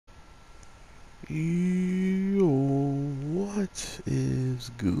Yo, what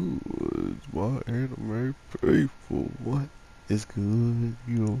is good, my anime faithful? What is good,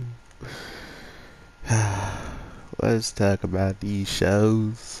 yo? Let's talk about these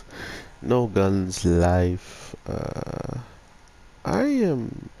shows. No Guns Life. I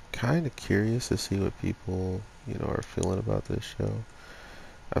am kind of curious to see what people, are feeling about this show.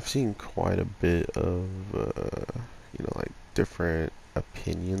 I've seen quite a bit of, like different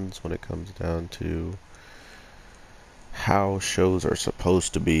opinions when it comes down to how shows are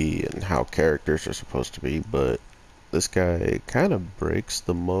supposed to be and how characters are supposed to be, but this guy kind of breaks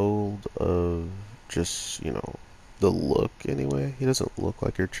the mold of just, the look anyway. He doesn't look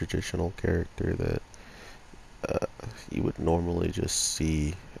like your traditional character that you would normally just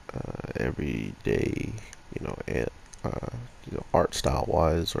see every day, you know, and, art style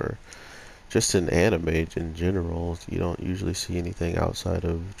wise or just in anime in general. You don't usually see anything outside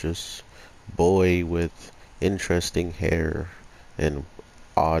of just boy with interesting hair and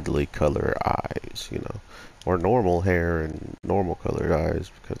oddly colored eyes, or normal hair and normal colored eyes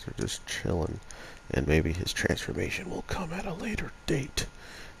because they're just chilling, and maybe his transformation will come at a later date.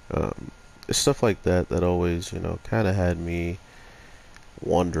 Um, it's stuff like that that always, kind of had me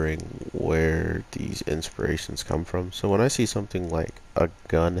wondering where these inspirations come from. So when I see something like a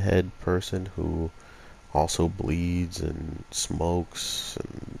gunhead person who also bleeds and smokes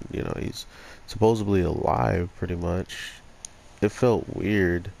and he's supposedly alive pretty much, it felt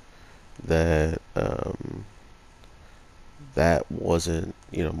weird that that wasn't,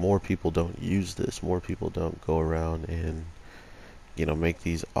 more people don't use this, more people don't go around and make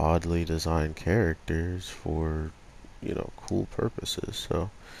these oddly designed characters for cool purposes. So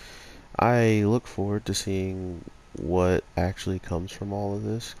I look forward to seeing what actually comes from all of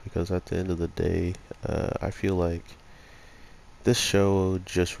this, because at the end of the day, I feel like this show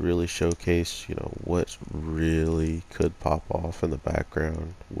just really showcased, what really could pop off in the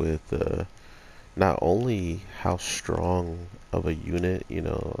background with not only how strong of a unit,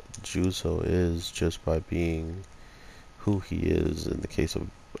 Juzo is just by being who he is in the case of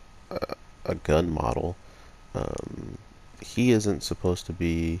a gun model. Um, he isn't supposed to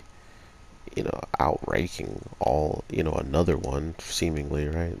be, outranking all, another one seemingly,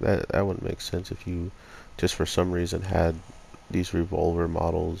 right? That wouldn't make sense if you just for some reason had these revolver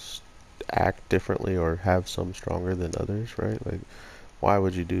models act differently or have some stronger than others, right? Like, why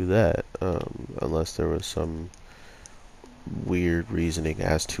would you do that? Unless there was some weird reasoning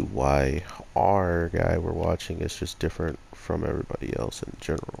as to why our guy we're watching is just different from everybody else in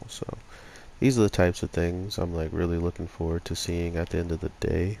general. So these are the types of things I'm like really looking forward to seeing at the end of the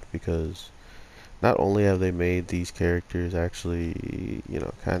day, because not only have they made these characters actually,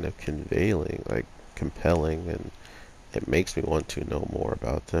 kind of conveying, like compelling, and it makes me want to know more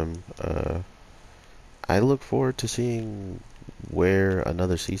about them. I look forward to seeing where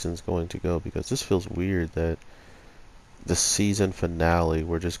another season's going to go, because this feels weird that the season finale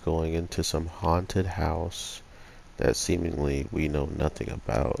we're just going into some haunted house that seemingly we know nothing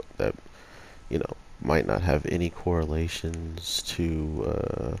about, that might not have any correlations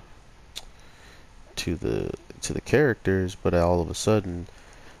to the characters, but all of a sudden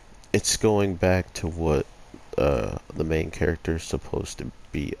it's going back to what the main character is supposed to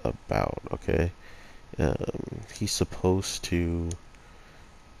be about. Okay, he's supposed to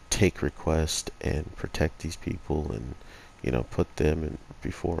take requests and protect these people and put them in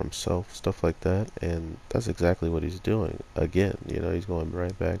before himself, stuff like that, and that's exactly what he's doing again. He's going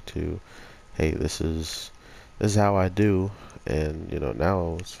right back to, hey, this is how I do. And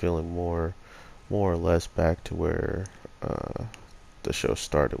now it's feeling more or less back to where the show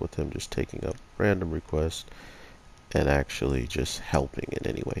started, with him just taking up random requests and actually just helping in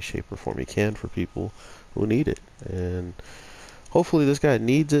any way, shape, or form he can for people who need it. And hopefully this guy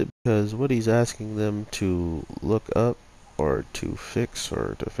needs it, because what he's asking them to look up or to fix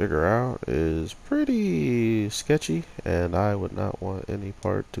or to figure out is pretty sketchy, and I would not want any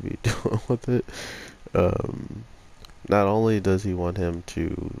part to be doing with it. Um, Not only does he want him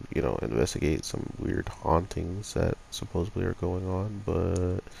to, investigate some weird hauntings that supposedly are going on,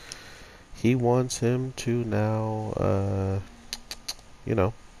 but he wants him to now, you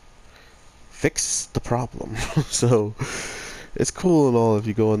know, fix the problem. So it's cool and all if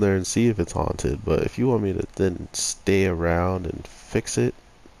you go in there and see if it's haunted, but if you want me to then stay around and fix it,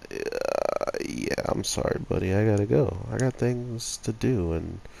 yeah, I'm sorry, buddy. I gotta go. I got things to do,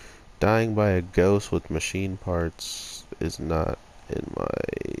 and dying by a ghost with machine parts is not in my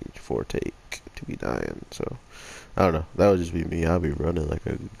forte to be dying. So I don't know. That would just be me. I'll be running like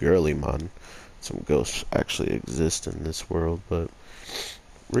a girly man. Some ghosts actually exist in this world, but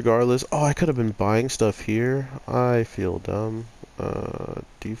regardless, oh, I could have been buying stuff here. I feel dumb.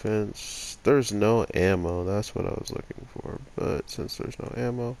 Defense. There's no ammo. That's what I was looking for. But since there's no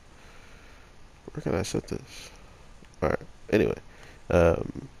ammo, where can I set this? Alright. Anyway.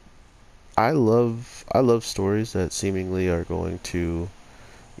 Um, I love stories that seemingly are going to,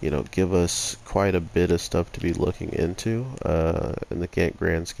 give us quite a bit of stuff to be looking into, in the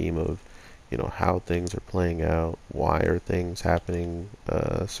grand scheme of, how things are playing out, why are things happening,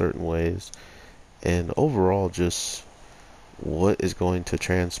 certain ways, and overall just what is going to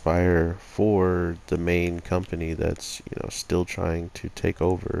transpire for the main company that's, still trying to take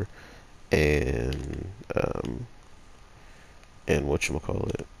over and, and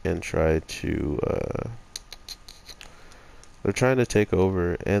whatchamacallit, and try to, they're trying to take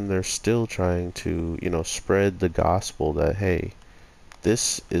over and they're still trying to, spread the gospel that, hey,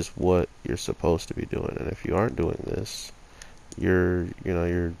 this is what you're supposed to be doing. And if you aren't doing this, you're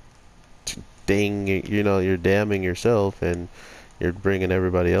you're damning yourself and you're bringing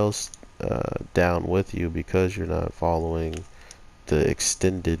everybody else down with you because you're not following the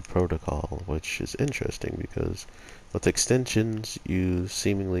extended protocol, which is interesting because with extensions you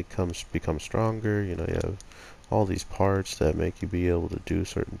seemingly become stronger. You have all these parts that make you be able to do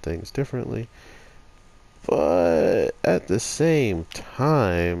certain things differently. But at the same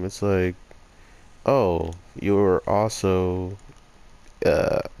time, it's like, oh, you're also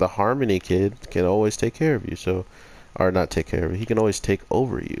the Harmony kid can always take care of you. So, or not take care of you. He can always take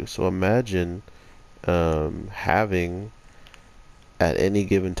over you. So imagine having at any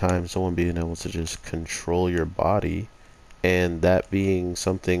given time someone being able to just control your body, and that being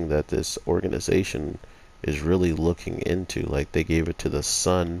something that this organization is really looking into. Like they gave it to the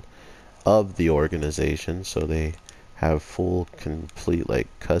son of the organization, so they have full, complete, like,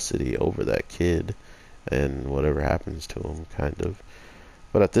 custody over that kid and whatever happens to him, kind of.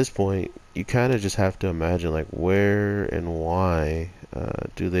 But at this point, you kind of just have to imagine, like, where and why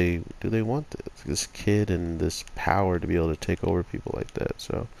do they want this kid and this power to be able to take over people like that?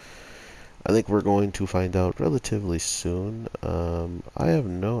 So I think we're going to find out relatively soon. I have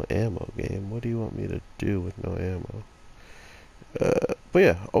no ammo, game. What do you want me to do with no ammo? But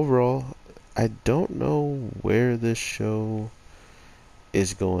yeah, overall, I don't know where this show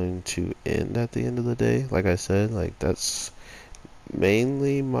is going to end at the end of the day. Like I said, like that's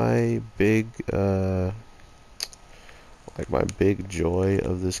mainly my big my big joy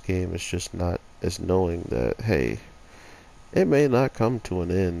of this game is just not is knowing that, hey, it may not come to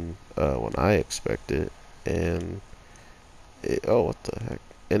an end when I expect it, and oh, what the heck,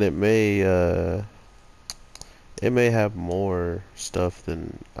 and it may have more stuff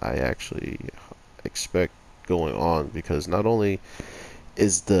than I actually expect going on, because not only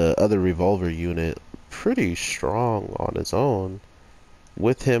is the other revolver unit pretty strong on its own,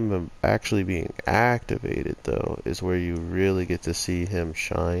 with him actually being activated though is where you really get to see him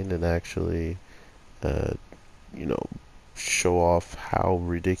shine and actually uh, you know show off how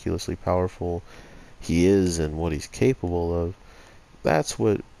ridiculously powerful he is and what he's capable of. That's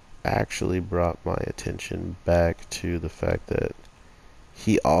what actually brought my attention back to the fact that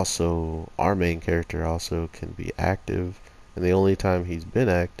our main character also can be active, and the only time he's been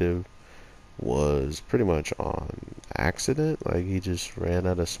active was pretty much on accident. Like he just ran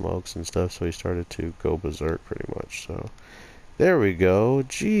out of smokes and stuff, so he started to go berserk pretty much. So there we go.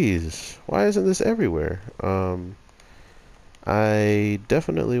 Jeez, why isn't this everywhere? I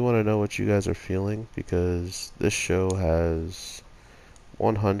definitely want to know what you guys are feeling, because this show has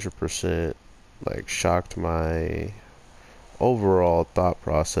 100% like shocked my overall thought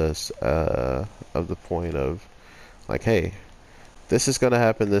process, of the point of like, hey, this is gonna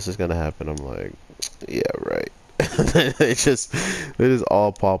happen, this is gonna happen. I'm like, yeah, right. They just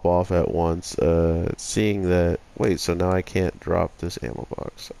all pop off at once. Seeing that, wait, so now I can't drop this ammo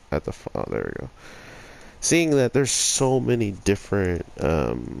box at the, oh, there we go. Seeing that there's so many different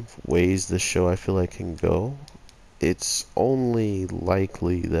ways this show I feel like can go, it's only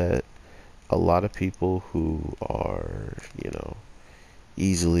likely that a lot of people who are,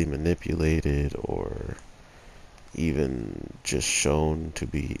 easily manipulated, or even just shown to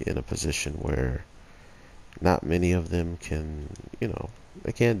be in a position where not many of them can,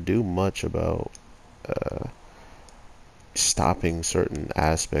 they can't do much about uh, stopping certain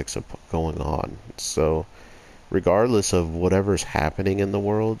aspects of going on. So, regardless of whatever's happening in the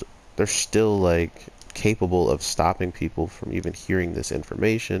world, they're still like capable of stopping people from even hearing this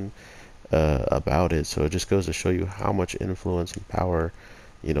information about it. So it just goes to show you how much influence and power,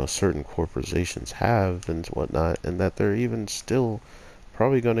 certain corporations have and whatnot, and that they're even still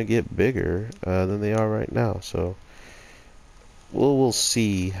probably going to get bigger than they are right now. So we'll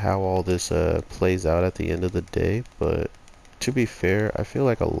see how all this plays out at the end of the day. But to be fair, I feel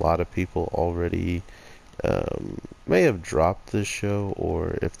like a lot of people already may have dropped this show,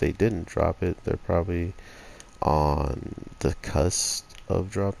 or if they didn't drop it, they're probably on the cusp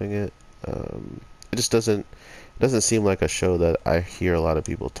of dropping it. It just doesn't seem like a show that I hear a lot of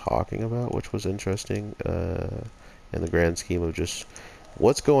people talking about, which was interesting in the grand scheme of just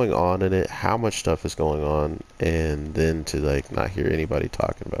what's going on in it, how much stuff is going on, and then to like not hear anybody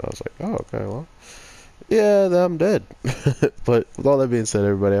talking about it. I was like, oh, okay, well, yeah, I'm dead. But with all that being said,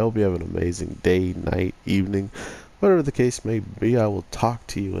 everybody, I hope you have an amazing day, night, evening, whatever the case may be. I will talk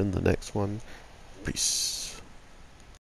to you in the next one. Peace.